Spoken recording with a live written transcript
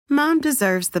Mom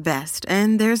deserves the best,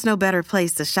 and there's no better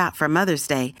place to shop for Mother's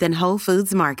Day than Whole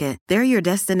Foods Market. They're your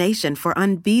destination for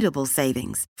unbeatable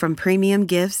savings, from premium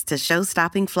gifts to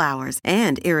show-stopping flowers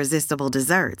and irresistible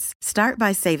desserts. Start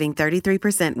by saving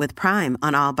 33% with Prime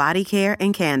on all body care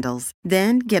and candles.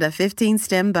 Then get a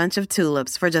 15-stem bunch of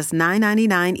tulips for just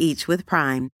 $9.99 each with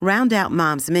Prime. Round out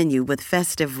Mom's menu with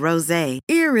festive rosé,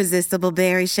 irresistible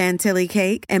berry chantilly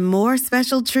cake, and more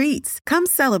special treats. Come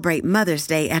celebrate Mother's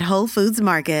Day at Whole Foods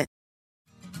Market.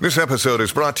 This episode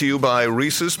is brought to you by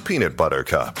Reese's Peanut Butter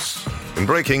Cups. In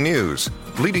breaking news,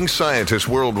 leading scientists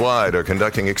worldwide are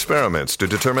conducting experiments to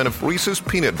determine if Reese's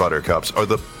Peanut Butter Cups are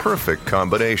the perfect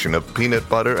combination of peanut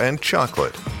butter and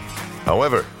chocolate.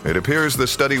 However, it appears the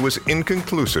study was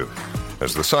inconclusive,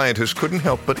 as the scientists couldn't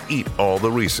help but eat all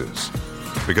the Reese's.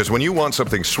 Because when you want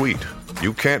something sweet,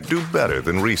 you can't do better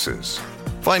than Reese's.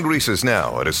 Find Reese's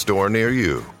now at a store near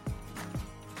you.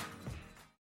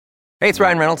 Hey, it's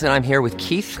Ryan Reynolds, and I'm here with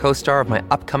Keith, co-star of my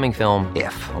upcoming film,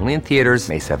 If, only in theaters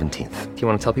May 17th. Do you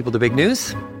want to tell people the big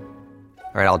news?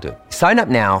 All right, I'll do it. Sign up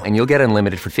now and you'll get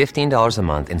unlimited for $15 a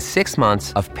month and 6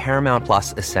 months of Paramount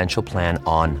Plus Essential Plan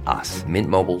on us.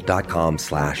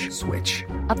 MintMobile.com/switch.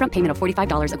 Upfront payment of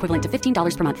 $45 equivalent to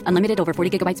 $15 per month. Unlimited over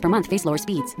 40 gigabytes per month. Face lower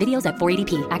speeds. Videos at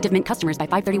 480p. Active Mint customers by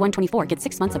 531.24 get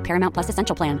 6 months of Paramount Plus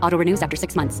Essential Plan. Auto renews after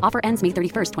 6 months. Offer ends May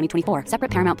 31st, 2024.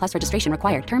 Separate Paramount Plus registration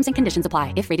required. Terms and conditions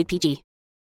apply if rated PG.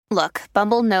 Look,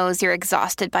 Bumble knows you're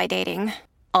exhausted by dating.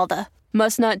 All the,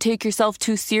 must not take yourself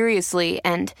too seriously,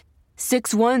 and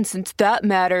 6'1" since that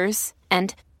matters.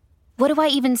 And what do I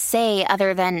even say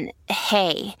other than,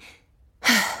 hey?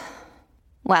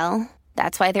 Well,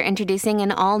 that's why they're introducing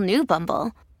an all-new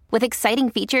Bumble, with exciting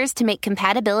features to make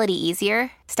compatibility easier,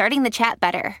 starting the chat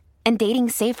better, and dating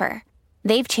safer.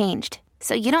 They've changed,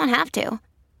 so you don't have to.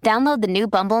 Download the new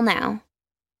Bumble now.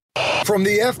 From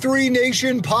the F3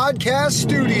 Nation podcast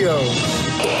studios.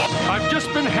 I've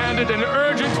just been handed an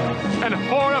urgent and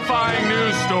horrifying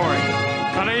news story.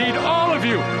 And I need all of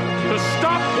you to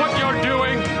stop what you're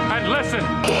doing and listen.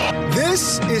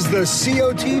 This is the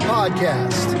COT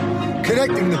Podcast,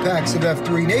 connecting the packs of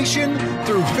F3 Nation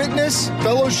through fitness,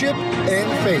 fellowship,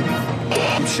 and faith.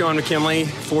 I'm Sean McKinley,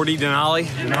 40 Denali.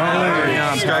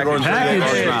 Scott Gordon.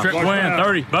 Trip plan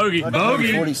 30.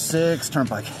 Bogey. 46,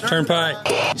 Turnpike.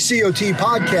 COT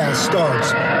Podcast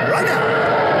starts right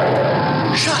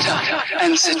now. Shut up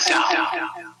and sit down.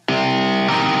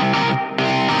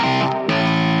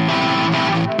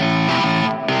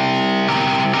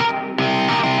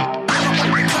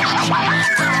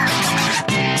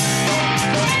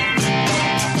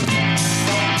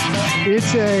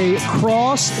 It's a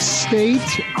cross-state,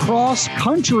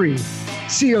 cross-country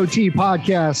COT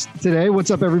podcast today.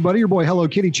 What's up, everybody? Your boy Hello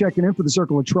Kitty checking in for the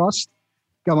Circle of Trust.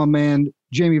 Got my man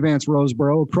Jamie Vance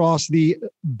Roseborough across the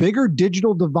bigger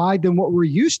digital divide than what we're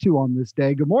used to on this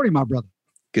day. Good morning, my brother.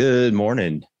 Good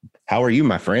morning. How are you,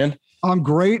 my friend? I'm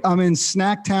great. I'm in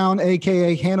Snacktown,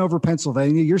 a.k.a. Hanover,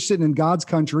 Pennsylvania. You're sitting in God's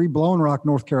country, Blowing Rock,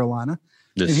 North Carolina.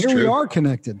 And here we are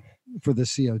connected for the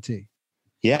COT.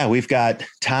 Yeah, we've got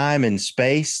time and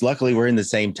space. Luckily, we're in the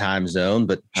same time zone,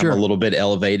 but sure. I'm a little bit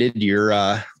elevated. You're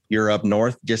up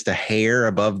north, just a hair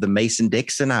above the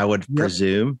Mason-Dixon, I would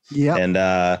presume. Yeah.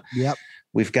 And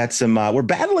we've got some, we're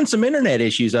battling some internet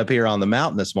issues up here on the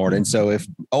mountain this morning. So if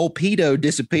old Pedo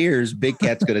disappears, Big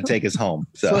Cat's going to take us home.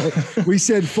 So we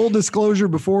said full disclosure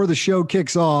before the show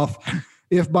kicks off.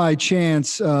 If by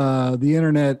chance the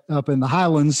internet up in the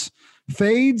Highlands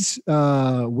fades,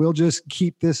 we'll just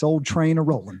keep this old train a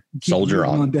rolling. Soldier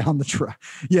on down the track.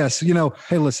 Yes,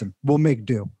 hey, listen, we'll make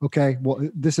do. Okay, well,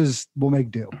 we'll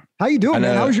make do. How you doing,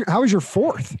 man? How was your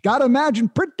fourth? Gotta imagine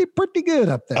pretty good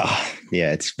up there.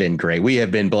 Yeah, it's been great. We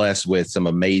have been blessed with some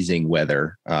amazing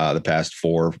weather the past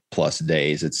 4+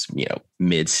 days. It's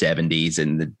mid 70s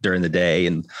and during the day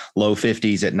and low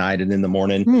 50s at night and in the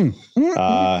morning.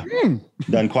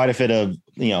 Done quite a bit of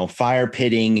fire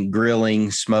pitting,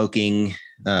 grilling, smoking,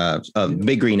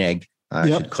 Big Green Egg, I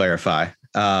should clarify.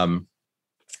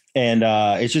 And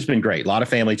it's just been great. A lot of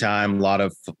family time, a lot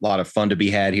of fun to be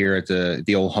had here at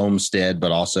the old homestead,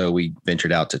 but also we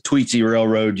ventured out to Tweetsie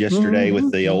Railroad yesterday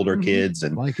with the older kids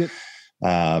and like it.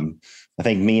 I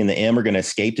think me and the M are going to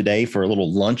escape today for a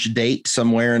little lunch date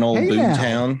somewhere in old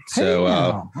Boomtown.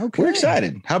 So we're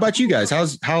excited. How about you guys? How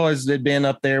has it been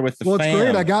up there with the fam?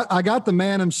 It's great. I got the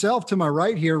man himself to my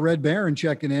right here, Red Baron,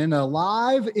 checking in, a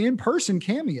live in-person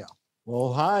cameo.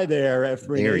 Well, hi there,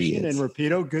 There he Nation is. and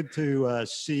Rapido. Good to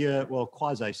see you. Well,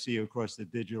 quasi see you across the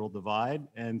digital divide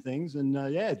and things. And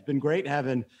it's been great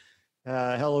having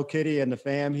Hello Kitty and the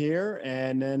fam here.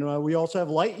 And then we also have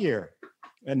Lightyear.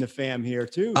 and the fam here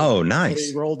too. Oh,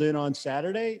 nice. They rolled in on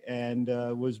Saturday and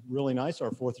was really nice.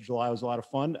 Our 4th of July was a lot of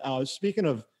fun. Speaking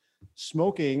of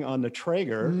smoking on the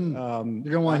Traeger, you're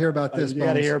gonna want to hear about this. You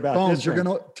got to hear about Bones. this. You're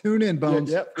gonna tune in,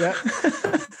 Bones. Yep.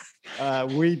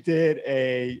 We did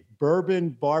a bourbon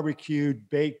barbecued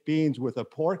baked beans with a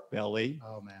pork belly.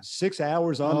 Oh man! 6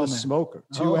 hours on the smoker,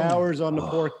 2 hours on the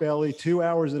pork belly, 2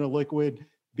 hours in a liquid,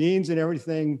 beans and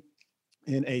everything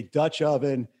in a Dutch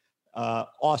oven.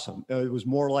 Awesome. It was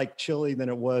more like chili than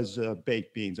it was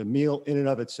baked beans, a meal in and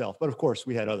of itself. But of course,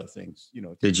 we had other things.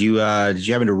 Did you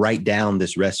happen to write down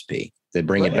this recipe? They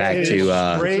bring it back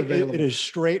to. It is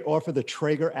straight off of the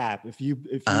Traeger app. If you go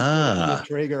to the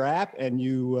Traeger app and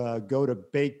you go to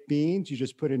baked beans, you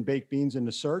just put in baked beans in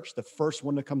the search. The first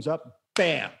one that comes up,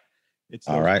 bam! It's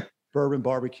all right. Bourbon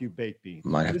barbecue baked beans.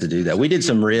 Might have to do that. We did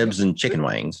some ribs and chicken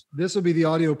wings. This will be the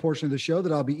audio portion of the show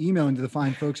that I'll be emailing to the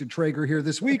fine folks at Traeger here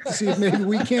this week to see if maybe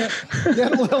we can't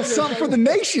get a little something for the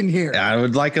nation here. I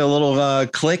would like a little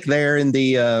click there in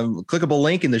the clickable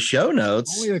link in the show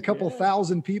notes. Only a couple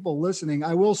thousand people listening.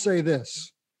 I will say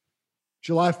this.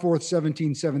 July 4th,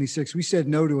 1776, we said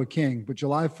no to a king, but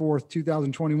July 4th,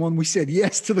 2021, we said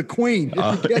yes to the queen.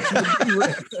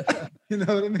 You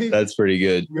know what I mean? That's pretty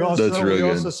good. We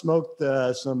also smoked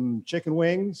some chicken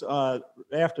wings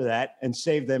after that and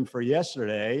saved them for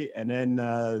yesterday. And then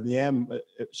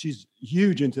she's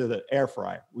huge into the air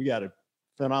fryer. We got a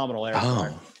phenomenal air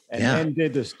fryer. And then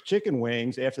did this chicken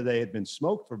wings after they had been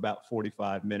smoked for about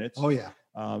 45 minutes. Oh, yeah.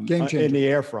 Game changer. In the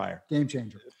air fryer. Game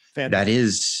changer.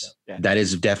 Fantastic. That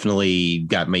is definitely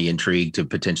got me intrigued to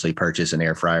potentially purchase an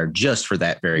air fryer just for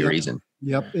that very reason.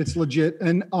 Yep, it's legit.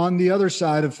 And on the other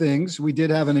side of things, we did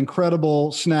have an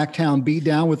incredible Snacktown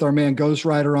beatdown with our man Ghost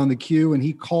Rider on the queue, and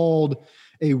he called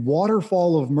a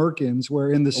waterfall of Merkins,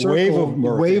 where in the circle,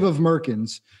 wave of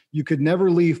Merkins, you could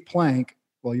never leave plank.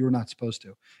 Well, you were not supposed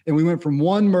to. And we went from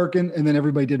one Merkin, and then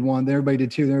everybody did one, then everybody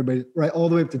did two, then everybody all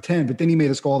the way up to 10. But then he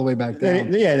made us go all the way back down.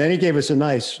 Then he gave us a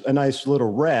nice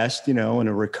little rest, and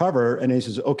a recover. And he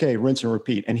says, "Okay, rinse and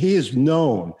repeat." And he is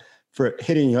known for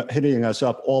hitting us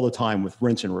up all the time with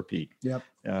rinse and repeat. Yep.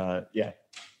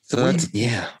 So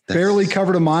barely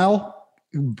covered a mile,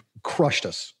 crushed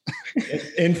us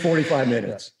in 45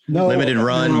 minutes. Limited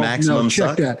run, maximum.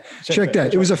 Check that.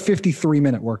 It was a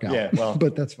 53-minute workout. Yeah, well,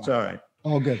 but that's fine. It's all right.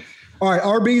 All good. All right,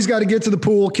 RB's got to get to the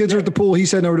pool. Kids are at the pool.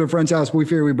 He's heading over to a friend's house. We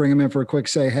figure we bring him in for a quick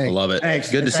say hey. I love it. Thanks.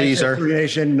 Good to see you, sir.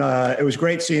 Nation. It was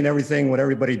great seeing everything, what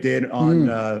everybody did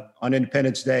on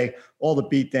Independence Day, all the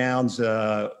beat downs,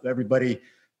 everybody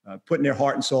putting their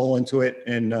heart and soul into it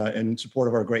in support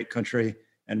of our great country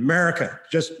and America.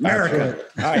 Just America.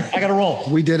 All right, I got to roll.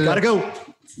 We did it. Got to go.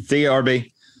 See you,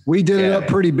 RB. We did it up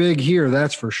pretty big here,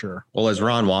 that's for sure. Well, as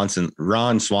Ron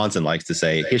Swanson likes to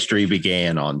say, history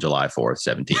began on July 4th,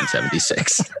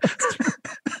 1776.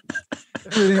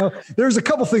 There's a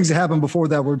couple things that happened before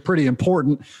that were pretty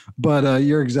important, but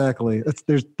you're exactly.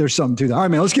 There's something to that. All right,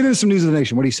 man, let's get into some news of the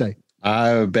nation. What do you say?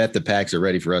 I bet the Packs are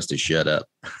ready for us to shut up.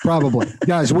 Probably.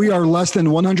 Guys, we are less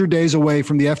than 100 days away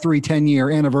from the F3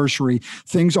 10-year anniversary.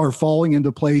 Things are falling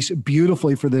into place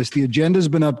beautifully for this. The agenda's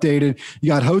been updated. You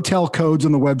got hotel codes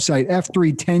on the website,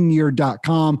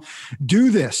 f310year.com. Do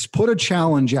this. Put a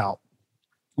challenge out.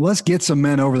 Let's get some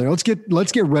men over there. Let's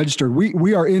get registered.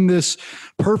 We are in this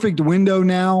perfect window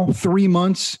now, 3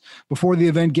 months before the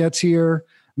event gets here.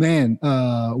 Man,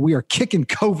 we are kicking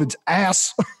COVID's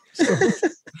ass.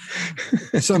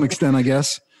 To some extent, I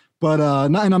guess, but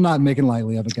and I'm not making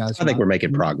lightly of it, guys. I think we're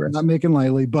making progress. Not making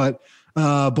lightly, but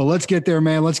let's get there,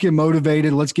 man. Let's get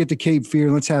motivated. Let's get to Cape Fear.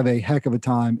 Let's have a heck of a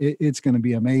time. It's going to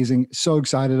be amazing. So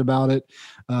excited about it.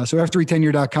 So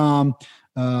f310year.com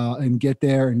and get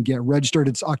there and get registered.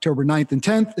 It's October 9th and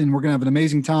 10th, and we're going to have an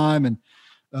amazing time. And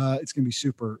it's going to be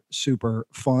super, super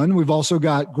fun. We've also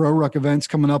got Grow Ruck events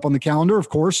coming up on the calendar. Of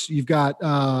course, you've got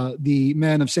the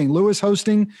Men of St. Louis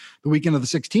hosting the weekend of the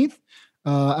 16th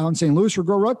out in St. Louis for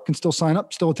Grow Ruck. Can still sign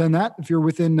up, still attend that if you're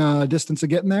within distance of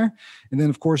getting there. And then,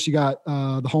 of course, you got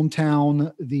the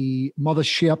hometown, the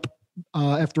Mothership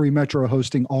F3 Metro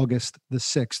hosting August the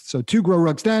 6th. So 2 Grow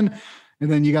Rucks then.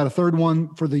 And then you got a third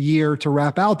one for the year to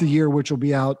wrap out the year, which will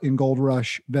be out in Gold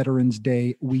Rush Veterans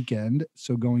Day weekend.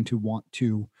 So going to want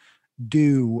to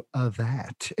do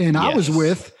that. And yes. I was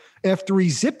with F3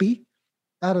 Zippy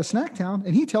out of Snacktown,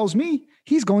 and he tells me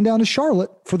he's going down to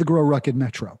Charlotte for the Grow Ruck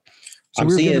Metro. So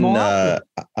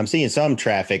I'm seeing some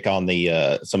traffic on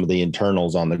the some of the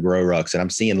internals on the Grow Rucks, and I'm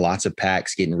seeing lots of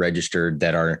packs getting registered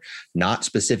that are not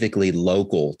specifically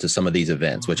local to some of these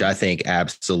events, which I think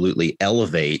absolutely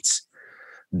elevates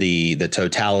the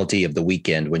totality of the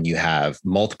weekend when you have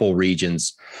multiple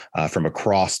regions from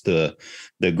across the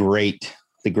great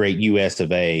the great US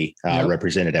of A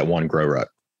represented at one Grow Ruck.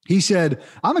 He said,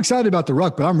 I'm excited about the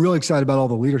ruck, but I'm really excited about all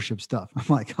the leadership stuff. I'm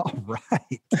like, all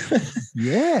right.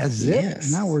 Yes.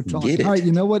 Now we're talking. All right.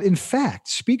 You know what? In fact,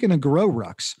 speaking of Grow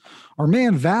Rucks, our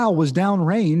man Val was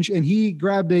downrange and he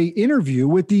grabbed a interview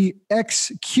with the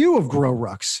XQ of Grow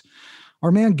Rucks,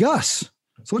 our man Gus.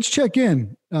 So let's check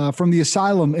in from the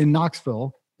asylum in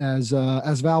Knoxville as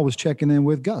Val was checking in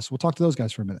with Gus. We'll talk to those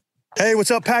guys for a minute. Hey,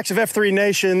 what's up, Packs of F3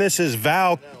 Nation? This is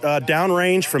Val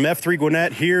downrange from F3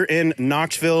 Gwinnett here in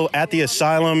Knoxville at the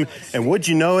Asylum. And would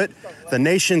you know it, the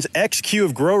nation's XQ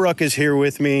of Grow Ruck is here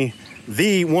with me,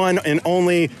 the one and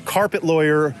only carpet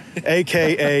lawyer,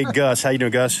 a.k.a. Gus. How you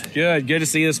doing, Gus? Good to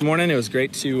see you this morning. It was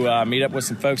great to meet up with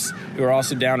some folks who are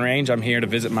also downrange. I'm here to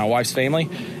visit my wife's family,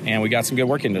 and we got some good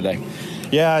work in today.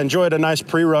 Yeah, I enjoyed a nice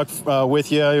pre-ruck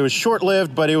with you. It was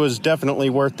short-lived, but it was definitely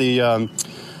worth the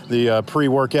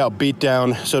pre-workout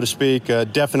beatdown, so to speak.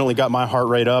 Definitely got my heart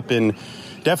rate up and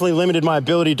definitely limited my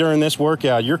ability during this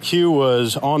workout. Your Q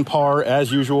was on par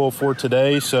as usual for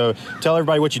today, so tell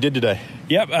everybody what you did today.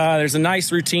 Yep, there's a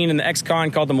nice routine in the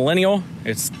XCon called the Millennial.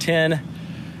 It's 10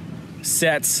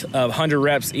 sets of 100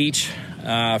 reps each.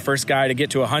 First guy to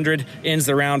get to 100 ends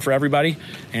the round for everybody,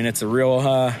 and it's a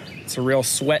real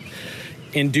sweat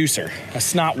inducer, a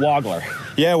snot woggler.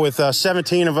 Yeah, with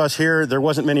 17 of us here, there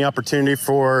wasn't many opportunity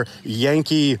for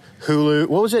Yankee Hulu.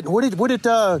 What was it? What did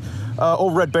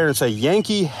old Red Baron say?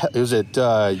 Yankee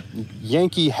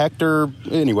Hector?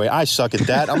 Anyway, I suck at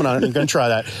that. I'm gonna try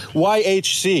that.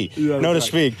 YHC, no to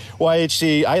speak.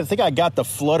 YHC. I think I got the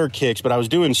flutter kicks, but I was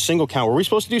doing single count. Were we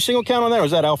supposed to do single count on that, or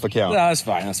was that alpha count? No, that's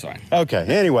fine. Okay.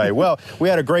 Anyway, well, we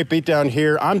had a great beat down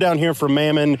here. I'm down here for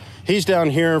Mammon. He's down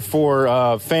here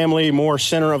for family, more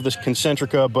center of the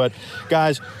concentrica. But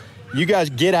guys, you guys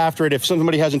get after it. If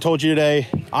somebody hasn't told you today,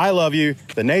 I love you.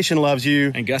 The nation loves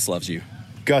you. And Gus loves you.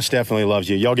 Gus definitely loves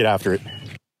you. Y'all get after it.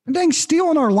 And dang,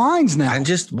 stealing our lines now. And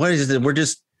what is it? We're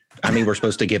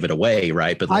supposed to give it away,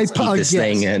 right? But let's keep this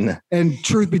thing in. And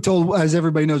truth be told, as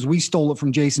everybody knows, we stole it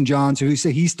from Jason Johns, who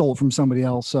said he stole it from somebody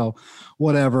else. So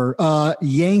whatever.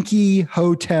 Yankee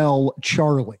Hotel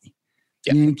Charlie.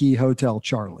 Yep. Yankee Hotel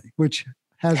Charlie, which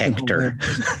has Hector.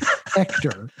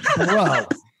 Hector. Bro.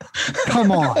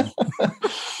 Come on.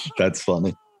 That's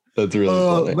funny. That's really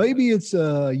funny. Maybe it's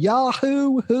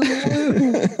Yahoo,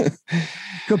 Hulu,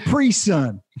 Capri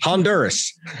Sun,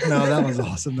 Honduras. No, that was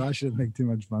awesome. No, I shouldn't make too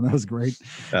much fun. That was great.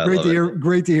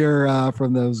 Great to hear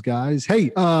from those guys.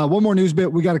 Hey, one more news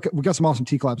bit. We got some awesome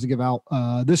T-claps to give out.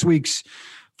 This week's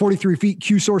 43 Feet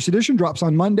Q Source Edition drops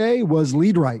on Monday was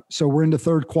lead right. So we're into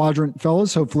third quadrant,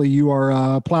 fellas. Hopefully you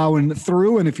are plowing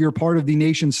through. And if you're part of the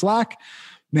Nation Slack,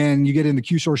 man, you get in the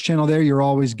Q Source channel there. You're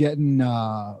always getting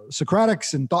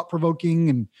Socratics and thought-provoking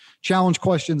and challenge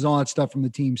questions, all that stuff from the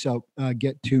team. So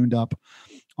get tuned up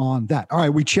on that. All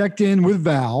right, we checked in with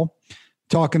Val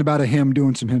talking about him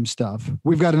doing some him stuff.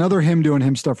 We've got another him doing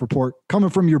him stuff report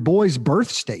coming from your boy's birth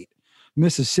state,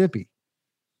 Mississippi.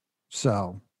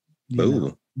 So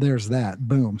there's that.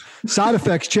 Boom. Side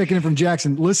effects checking in from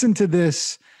Jackson. Listen to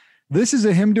this. This is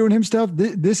a him doing him stuff.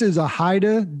 This is a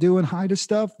Haida doing Haida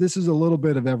stuff. This is a little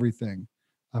bit of everything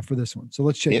for this one. So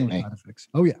let's check in with side effects.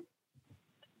 Oh, yeah.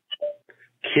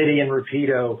 Kitty and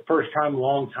Rapido, first time,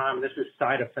 long time. This is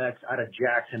Side Effects out of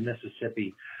Jackson,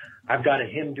 Mississippi. I've got a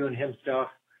him doing him stuff.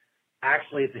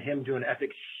 Actually, it's a him doing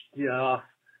epic stuff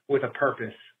with a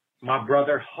purpose. My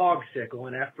brother Hogsickle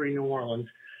in F3 New Orleans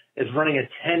is running a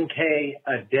 10K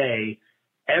a day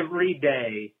every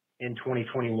day in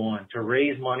 2021 to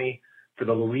raise money for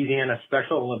the Louisiana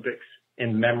Special Olympics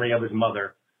in memory of his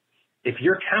mother. If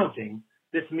you're counting,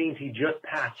 this means he just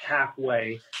passed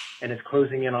halfway and is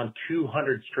closing in on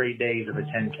 200 straight days of a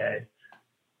 10K.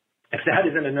 If that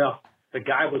isn't enough, the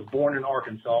guy was born in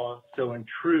Arkansas, so in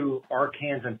true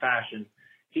Arkansan fashion,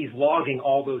 he's logging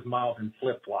all those miles in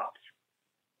flip-flops.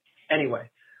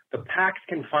 Anyway, the Packs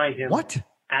can find him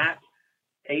at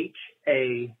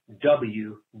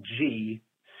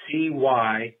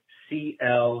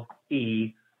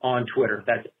HAWGCYCLE on Twitter.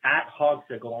 That's at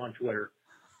Hogsickle on Twitter.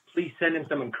 Please send him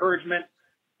some encouragement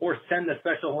or send the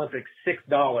Special Olympics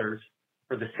 $6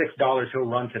 for the $6 he'll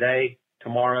run today,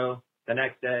 tomorrow, the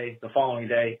next day, the following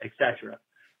day, etc.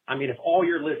 I mean, if all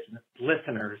your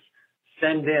listeners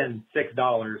send in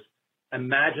 $6,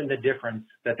 imagine the difference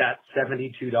that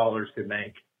 $72 could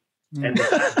make. And with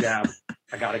that jab,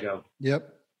 I got to go.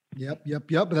 Yep.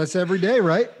 But that's every day,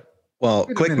 right? Well,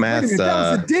 quick math. That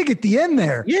was a dig at the end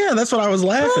there. Yeah, that's what I was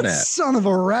laughing at. Son of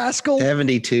a rascal.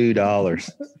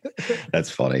 $72. That's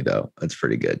funny, though. That's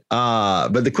pretty good.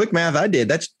 But the quick math I did,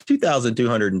 that's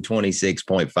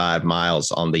 2,226.5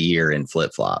 miles on the year in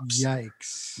flip-flops.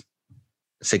 Yikes.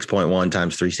 6.1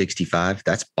 times 365.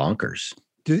 That's bonkers.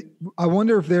 I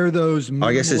wonder if they're those minimalist,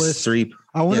 I guess it's 3.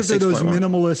 I wonder if they're 6. those 1.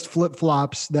 minimalist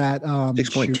flip-flops that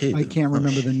 6.2. I can't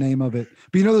remember the name of it.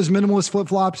 But you know those minimalist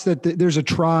flip-flops that there's a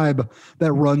tribe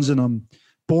that runs in them.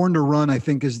 Born to Run, I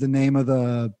think, is the name of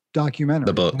the documentary.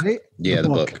 The book. Right? Yeah, the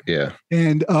book. Yeah.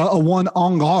 And a one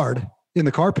on guard in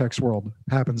the Carpex world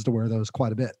happens to wear those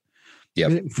quite a bit. Yeah.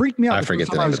 It freaked me out. I forget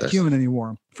the name I was of this. queuing and he wore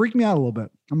them. Freaked me out a little bit.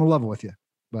 I'm going to level with you,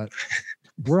 but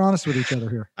we're honest with each other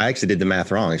here. I actually did the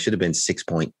math wrong. It should have been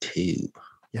 6.2.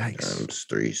 Yikes. Times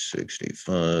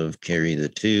 365. Carry the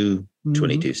 2.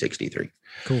 2263.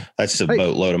 Cool. That's a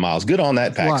boatload of miles. Good on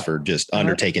that, Pax, for just All right.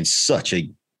 undertaking such a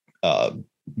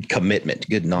commitment.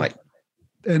 Good night.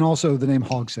 And also the name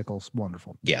Hog Sickles.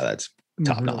 Wonderful. Yeah, that's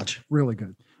top notch. Really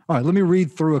good. All right, let me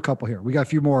read through a couple here. We got a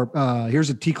few more. Here's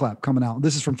a T-clap coming out.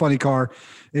 This is from Funny Car,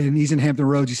 and he's in Hampton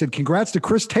Roads. He said, congrats to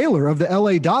Chris Taylor of the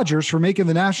LA Dodgers for making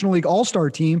the National League All-Star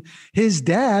team. His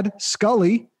dad,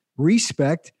 Scully,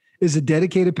 respect, is a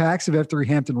dedicated Pax of F3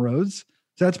 Hampton Roads.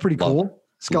 So that's pretty cool.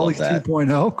 Scully's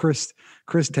 2.0,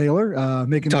 Chris Taylor.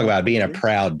 Talk about being a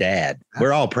proud dad.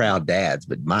 We're all proud dads,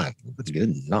 but my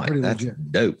good night. That's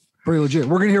dope. Pretty legit.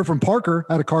 We're going to hear from Parker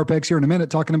out of Carpex here in a minute,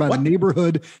 talking about a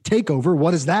neighborhood takeover.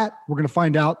 What is that? We're going to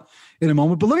find out in a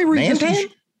moment. But let me read this.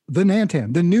 The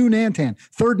Nantan, the new Nantan,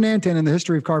 third Nantan in the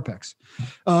history of Carpex.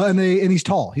 And he's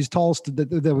tall. He's tallest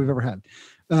that we've ever had.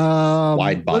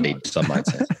 Wide-bodied, some might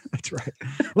say. That's right.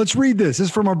 Let's read this. This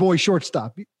is from our boy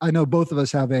Shortstop. I know both of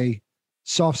us have a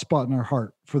soft spot in our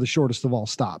heart for the shortest of all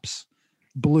stops.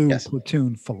 Blue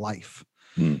Platoon for life.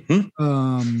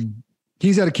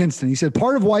 He's out of Kinston. He said,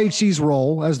 part of YHC's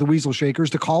role as the Weasel Shaker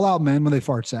is to call out men when they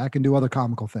fart sack and do other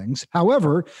comical things.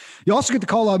 However, you also get to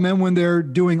call out men when they're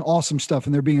doing awesome stuff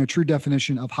and they're being a true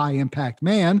definition of high impact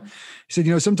man. He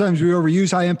said, sometimes we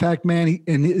overuse high impact man.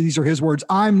 And these are his words.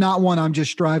 I'm not one. I'm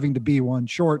just striving to be one.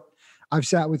 Short, I've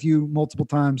sat with you multiple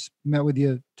times, met with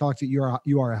you, talked to you.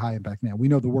 You are a high impact man. We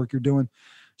know the work you're doing.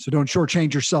 So don't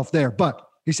shortchange yourself there. But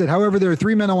he said, however, there are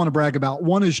 3 men I want to brag about.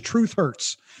 One is Truth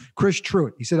Hurts, Chris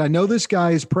Truitt. He said, I know this guy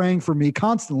is praying for me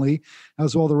constantly,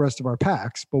 as well the rest of our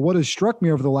packs. But what has struck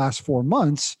me over the last 4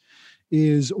 months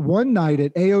is one night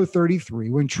at AO33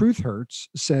 when Truth Hurts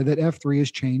said that F3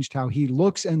 has changed how he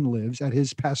looks and lives at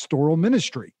his pastoral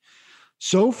ministry.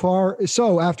 So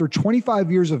after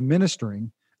 25 years of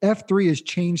ministering, F3 has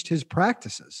changed his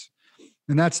practices.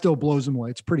 And that still blows him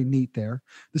away. It's pretty neat there.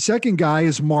 The second guy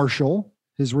is Marshall.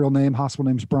 His real name, hospital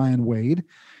name is Brian Wade. He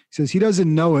says he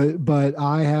doesn't know it, but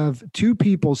I have 2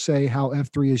 people say how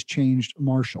F3 has changed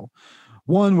Marshall.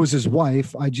 One was his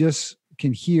wife. Let me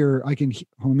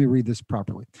read this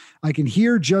properly. I can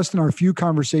hear just in our few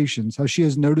conversations how she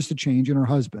has noticed a change in her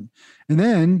husband. And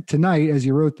then tonight, as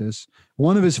he wrote this,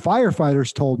 one of his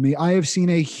firefighters told me, I have seen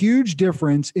a huge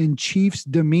difference in Chief's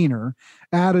demeanor,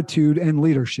 attitude, and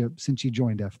leadership since he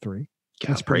joined F3.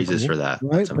 That's praises for that.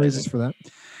 Right? Praises for that.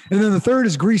 And then the third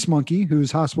is Grease Monkey,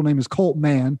 whose hospital name is Colt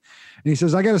Mann. And he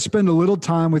says, I got to spend a little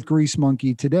time with Grease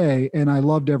Monkey today, and I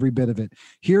loved every bit of it.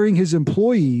 Hearing his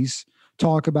employees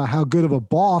talk about how good of a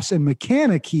boss and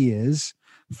mechanic he is.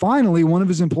 Finally, one of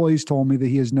his employees told me that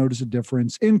he has noticed a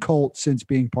difference in Colt since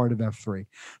being part of F3.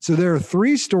 So there are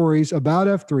 3 stories about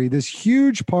F3, this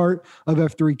huge part of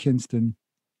F3 Kinston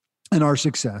and our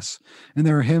success. And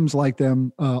there are hymns like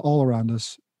them all around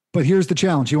us. But here's the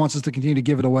challenge. He wants us to continue to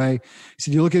give it away. He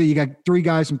said, you look at it, you got 3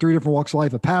 guys from 3 different walks of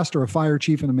life, a pastor, a fire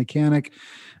chief, and a mechanic,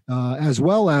 as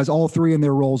well as all 3 in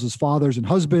their roles as fathers and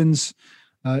husbands.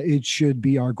 It should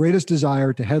be our greatest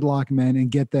desire to headlock men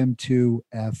and get them to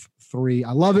F3.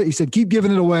 I love it. He said, keep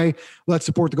giving it away. Let's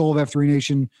support the goal of F3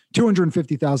 Nation,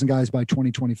 250,000 guys by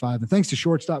 2025. And thanks to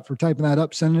Shortstop for typing that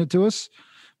up, sending it to us,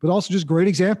 but also just great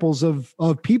examples of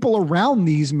people around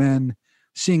these men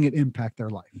seeing it impact their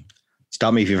life.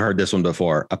 Stop me if you've heard this one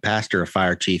before. A pastor, a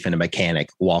fire chief, and a mechanic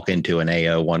walk into an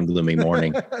AO one gloomy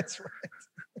morning. That's right.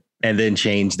 And then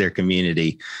change their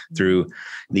community through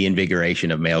the invigoration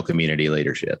of male community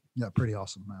leadership. Yeah, pretty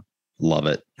awesome, man. Love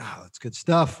it. Oh, that's good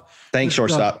stuff. Thanks,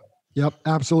 Shortstop. Yep,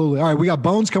 absolutely. All right, we got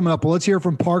Bones coming up. Well, let's hear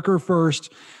from Parker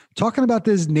first, talking about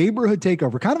this neighborhood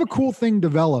takeover. Kind of a cool thing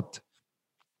developed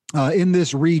in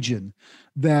this region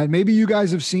that maybe you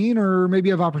guys have seen or maybe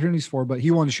have opportunities for, but he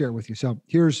wanted to share it with you. So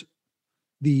here's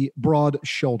the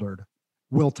broad-shouldered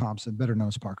Will Thompson, better known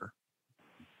as Parker.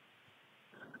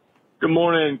 Good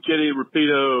morning, Kitty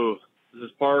Rapido. This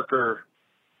is Parker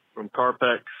from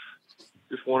Carpex.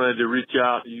 Just wanted to reach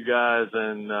out to you guys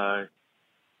and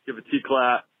give a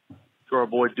T-clap to our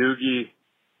boy Doogie.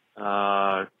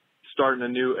 Starting a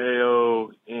new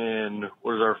AO in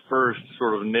what is our first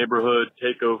sort of neighborhood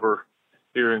takeover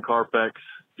here in Carpex.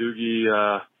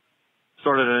 Doogie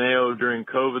started an AO during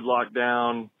COVID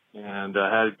lockdown and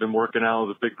had been working out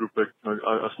with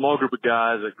a small group of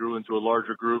guys that grew into a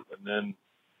larger group, and then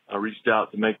reached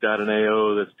out to make that an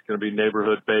AO that's going to be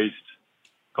neighborhood-based,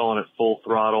 calling it Full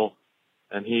Throttle.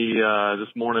 And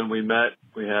this morning we met.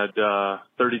 We had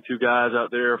 32 guys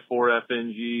out there, 4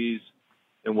 FNGs,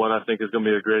 and what I think is going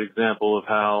to be a great example of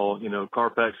how,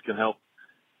 Carpex can help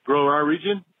grow our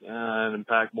region and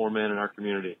impact more men in our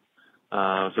community.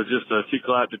 So just a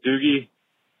T-clap to Doogie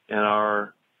and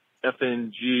our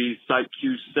FNG Site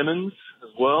Q Simmons as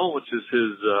well, which is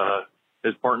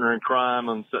his partner in crime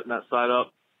on setting that site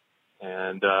up.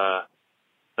 And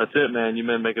that's it, man. You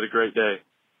men make it a great day.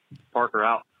 Parker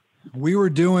out. We were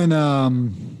doing,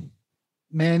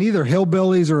 either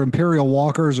hillbillies or Imperial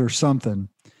Walkers or something.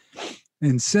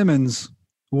 And Simmons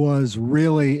was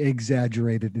really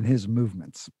exaggerated in his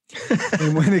movements.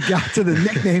 And when it got to the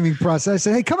nicknaming process, I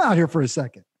said, hey, come out here for a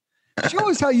second.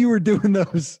 Show us how you were doing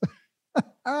those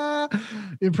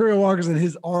Imperial Walkers, and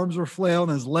his arms were flailing,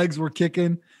 his legs were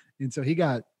kicking. And so he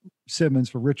got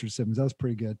Simmons for Richard Simmons. That was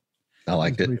pretty good. I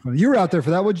liked it. Funny. You were out there for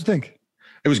that. What'd you think?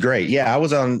 It was great. Yeah,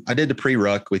 I did the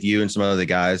pre-ruck with you and some other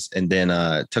guys, and then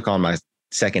took on my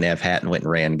second F hat and went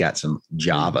and ran and got some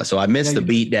Java. So I missed the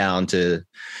beat down to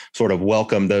sort of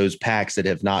welcome those packs that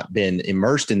have not been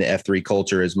immersed in the F3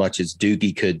 culture as much as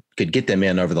Doogie could get them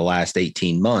in over the last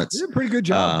 18 months. You did a pretty good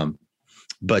job.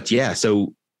 But yeah,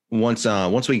 so once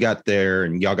we got there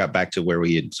and y'all got back to where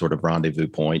we had sort of rendezvous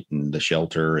point and the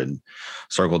shelter and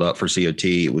circled up for COT,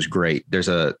 it was great. It's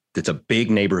a big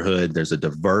neighborhood. There's a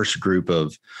diverse group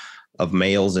of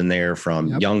males in there,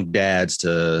 from young dads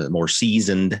to more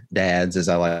seasoned dads, as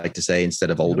I like to say, instead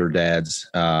of older dads.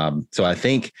 So I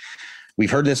think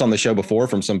we've heard this on the show before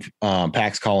from some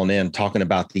packs calling in, talking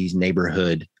about these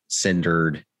neighborhood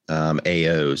centered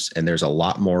AOs. And there's a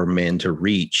lot more men to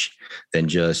reach than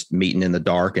just meeting in the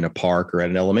dark in a park or at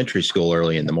an elementary school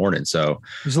early in the morning. So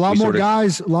there's a lot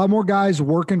more guys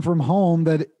working from home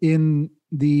that in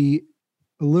the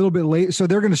a little bit late. So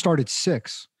they're going to start at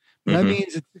 6. That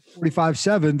means at 6:45,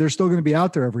 7, they're still going to be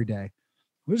out there every day.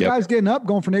 There's guys getting up,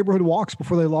 going for neighborhood walks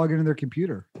before they log into their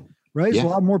computer, right? There's a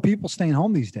lot more people staying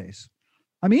home these days.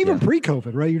 I mean, even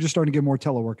pre-COVID, right? You're just starting to get more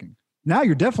teleworking. Now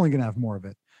you're definitely going to have more of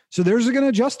it. So theirs are going to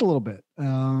adjust a little bit.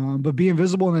 But being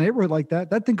visible in a neighborhood like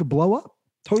that thing could blow up.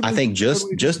 Totally. I think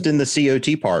just in the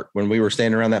COT part, when we were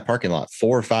standing around that parking lot,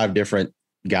 4 or 5 different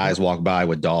guys walked by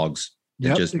with dogs.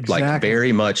 Like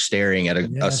very much staring at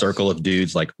a circle of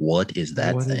dudes like, what is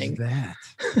that thing?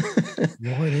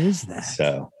 What is that?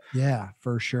 So yeah,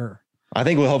 for sure. I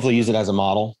think we'll hopefully use it as a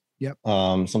model. Yep.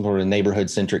 Some sort of neighborhood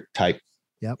centric type.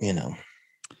 Yep.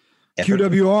 Effort.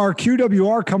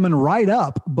 QWR coming right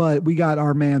up, but we got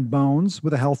our man Bones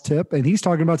with a health tip, and he's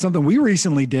talking about something we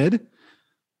recently did.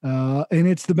 And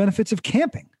it's the benefits of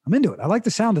camping. I'm into it. I like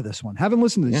the sound of this one. Haven't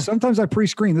listened to this. Yeah. Sometimes I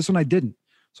pre-screen. This one I didn't.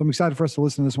 So I'm excited for us to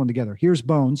listen to this one together. Here's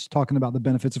Bones talking about the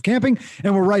benefits of camping,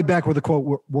 and we're right back with a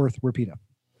quote worth repeating.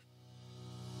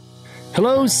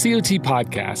 Hello, COT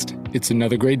Podcast. It's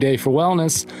another great day for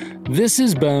wellness. This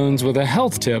is Bones with a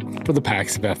health tip for the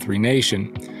Pax of F3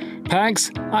 Nation. Pax,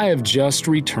 I have just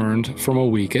returned from a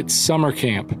week at summer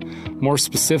camp. More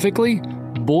specifically,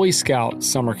 Boy Scout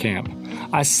summer camp.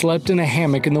 I slept in a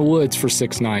hammock in the woods for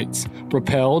 6 nights,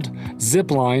 rappelled,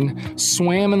 ziplined,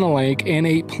 swam in the lake, and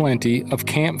ate plenty of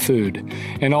camp food.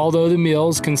 And although the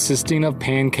meals consisting of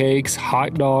pancakes,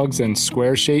 hot dogs, and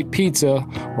square-shaped pizza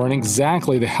weren't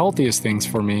exactly the healthiest things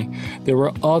for me, there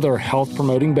were other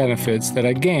health-promoting benefits that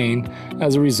I gained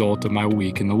as a result of my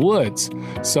week in the woods,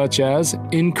 such as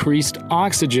increased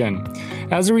oxygen.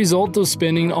 As a result of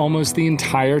spending almost the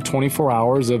entire 24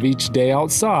 hours of each day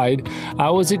outside, I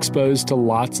was exposed to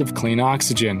lots of clean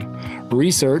oxygen.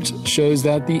 Research shows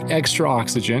that the extra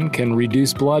oxygen can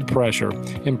reduce blood pressure,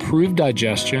 improve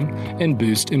digestion, and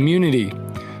boost immunity.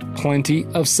 Plenty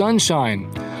of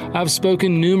sunshine. I've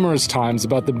spoken numerous times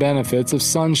about the benefits of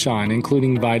sunshine,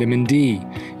 including vitamin D,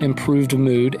 improved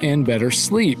mood, and better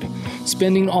sleep.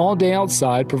 Spending all day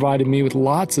outside provided me with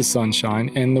lots of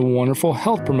sunshine and the wonderful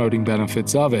health-promoting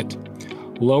benefits of it.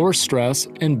 Lower stress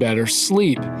and better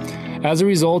sleep. As a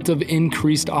result of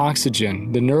increased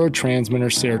oxygen, the neurotransmitter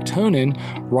serotonin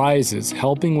rises,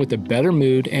 helping with a better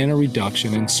mood and a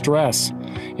reduction in stress.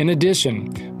 In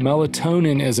addition,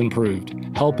 melatonin is improved,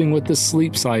 helping with the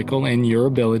sleep cycle and your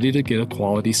ability to get a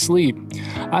quality sleep.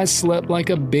 I slept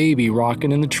like a baby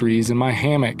rocking in the trees in my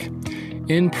hammock.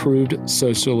 improved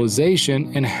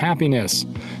socialization, and happiness.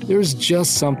 There's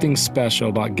just something special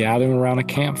about gathering around a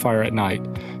campfire at night.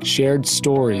 Shared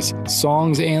stories,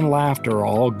 songs, and laughter are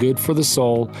all good for the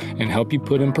soul and help you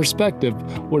put in perspective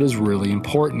what is really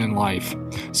important in life.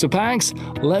 So Pax,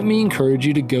 let me encourage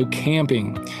you to go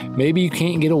camping. Maybe you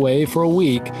can't get away for a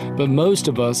week, but most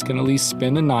of us can at least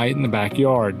spend a night in the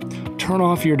backyard. Turn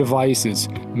off your devices,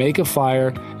 make a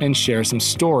fire, and share some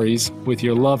stories with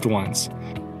your loved ones.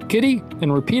 Kitty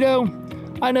and Rapido,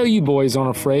 I know you boys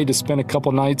aren't afraid to spend a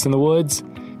couple nights in the woods.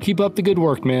 Keep up the good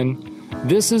work, men.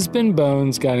 This has been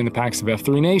Bones guiding the Packs of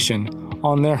F3 Nation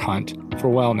on their hunt for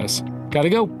wellness. Gotta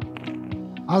go.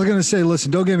 I was going to say,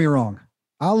 listen, don't get me wrong.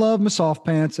 I love my soft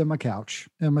pants and my couch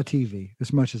and my TV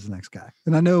as much as the next guy.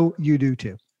 And I know you do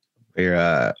too.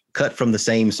 We're cut from the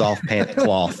same soft pant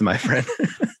cloth, my friend.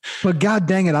 But God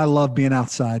dang it, I love being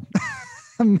outside.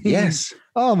 I mean, yes.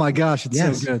 Oh my gosh, it's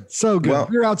so good. So good. Well,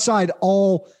 we were outside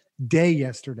all day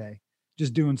yesterday,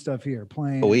 just doing stuff here,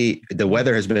 playing. The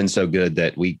weather has been so good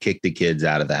that we kicked the kids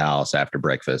out of the house after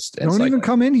breakfast. Don't even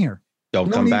come in here.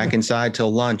 Don't come back inside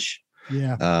till lunch.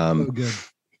 Yeah. So good.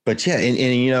 But yeah, and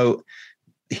you know,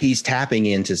 he's tapping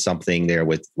into something there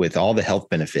with all the health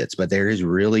benefits, but there is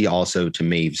really also, to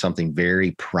me, something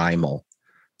very primal,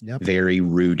 very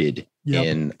rooted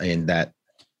in that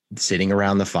sitting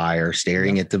around the fire,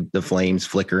 staring at the flames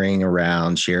flickering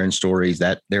around, sharing stories.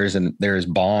 That there is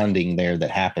bonding there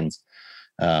that happens.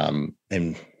 And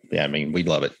yeah, I mean, we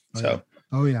love it. So.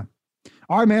 Oh yeah.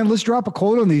 All right, man, let's drop a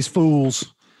quote on these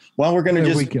fools. Well, we're going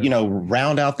to just,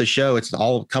 round out the show. It's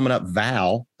all coming up.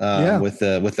 Val with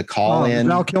the call in.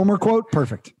 Val Kilmer quote.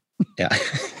 Perfect. Yeah,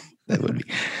 that would be.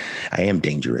 I am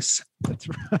dangerous. That's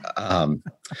right.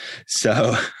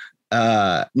 So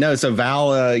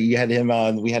Val, you had him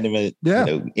on. We had him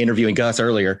interviewing Gus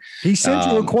earlier. He sent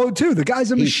you a quote too. The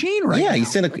guy's a machine, right? Yeah,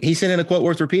 now. he sent in a quote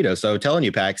worth Rapido. So telling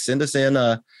you, Pax, send us in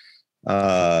a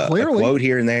quote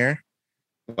here and there.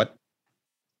 What?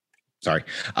 Sorry.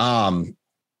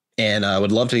 And I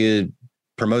would love to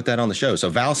promote that on the show. So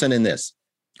Val sent in this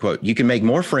quote: "You can make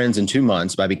more friends in 2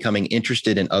 months by becoming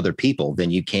interested in other people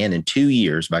than you can in 2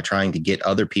 years by trying to get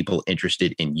other people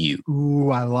interested in you."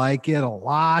 Ooh, I like it a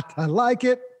lot. I like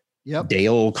it. Yep.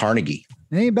 Dale Carnegie.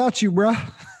 It ain't about you, bro.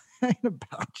 Ain't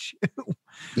about you.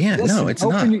 Yeah, listen, no, it's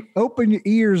not. Open your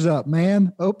ears up,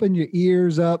 man. Open your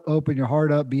ears up. Open your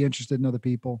heart up. Be interested in other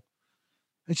people.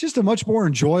 It's just a much more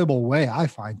enjoyable way, I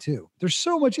find, too. There's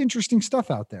so much interesting stuff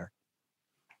out there.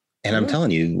 And I'm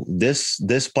telling you,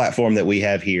 this platform that we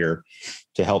have here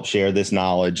to help share this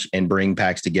knowledge and bring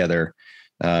packs together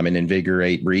and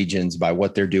invigorate regions by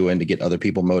what they're doing to get other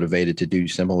people motivated to do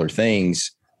similar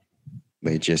things,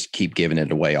 they just keep giving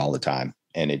it away all the time.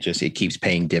 And it keeps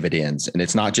paying dividends. And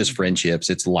it's not just friendships,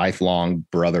 it's lifelong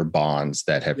brother bonds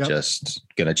that have just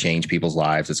going to change people's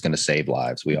lives. It's going to save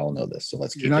lives. We all know this. So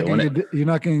let's keep doing it. You're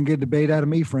not going to get debate out of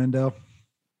me, friendo.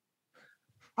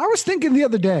 I was thinking the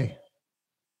other day.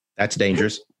 That's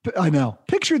dangerous. I know.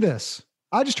 Picture this.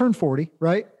 I just turned 40,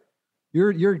 right?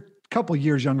 You're a couple of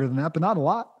years younger than that, but not a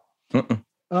lot. We're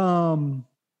going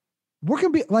to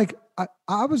be like,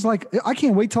 I was like, I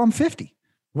can't wait till I'm 50.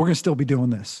 We're going to still be doing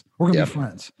this. We're going to be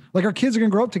friends. Like our kids are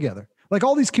going to grow up together. Like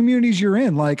all these communities you're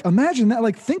in, like imagine that,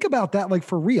 like think about that, like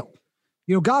for real,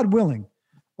 God willing,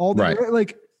 all the,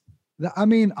 like, I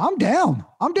mean, I'm down.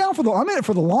 I'm in it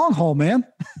for the long haul, man.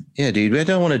 Yeah, dude. We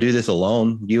don't want to do this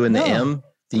alone. You and the M.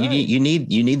 You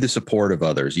need the support of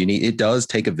others. It does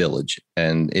take a village,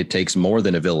 and it takes more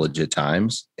than a village at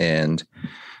times, and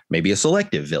maybe a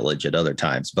selective village at other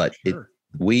times. But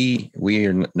we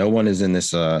are, no one is in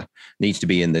this, needs to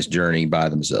be in this journey by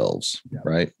themselves.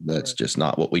 Right. That's just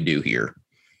not what we do here.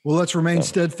 Well, let's remain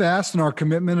steadfast in our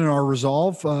commitment and our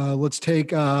resolve. Let's take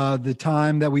the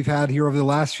time that we've had here over the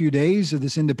last few days of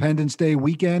this Independence Day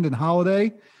weekend and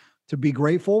holiday to be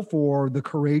grateful for the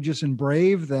courageous and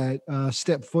brave that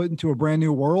step foot into a brand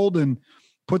new world and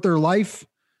put their life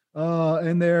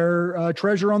and their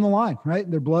treasure on the line, right?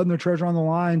 Their blood and their treasure on the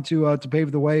line to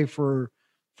pave the way for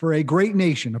a great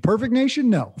nation. A perfect nation?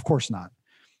 No, of course not.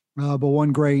 But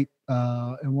one great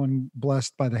and one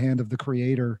blessed by the hand of the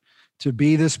Creator to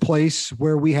be this place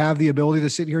where we have the ability to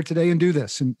sit here today and do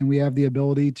this. And we have the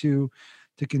ability to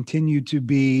continue to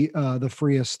be the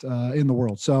freest in the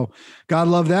world. So God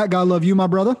love that. God love you, my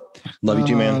brother. Love you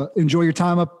too, man. Enjoy your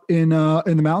time up in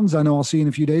the mountains. I know I'll see you in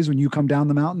a few days when you come down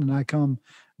the mountain and I come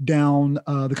down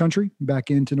the country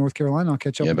back into North Carolina. I'll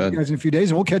catch up with you guys in a few days,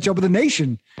 and we'll catch up with the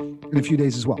nation in a few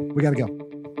days as well. We got to go.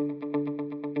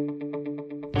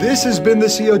 This has been the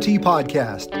COT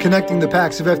Podcast, connecting the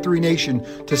Packs of F3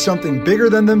 Nation to something bigger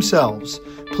than themselves.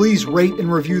 Please rate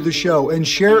and review the show and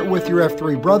share it with your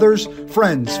F3 brothers,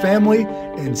 friends, family,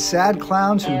 and sad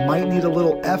clowns who might need a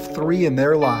little F3 in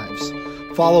their lives.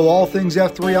 Follow all things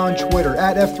F3 on Twitter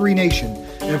at F3 Nation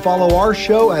and follow our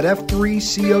show at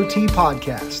F3COT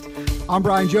Podcast. I'm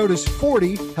Brian Jodas,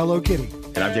 40, Hello Kitty.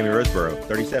 And I'm Jamie Roseborough,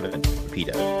 37,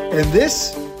 Pedo. And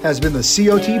this has been the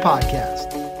COT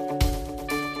Podcast.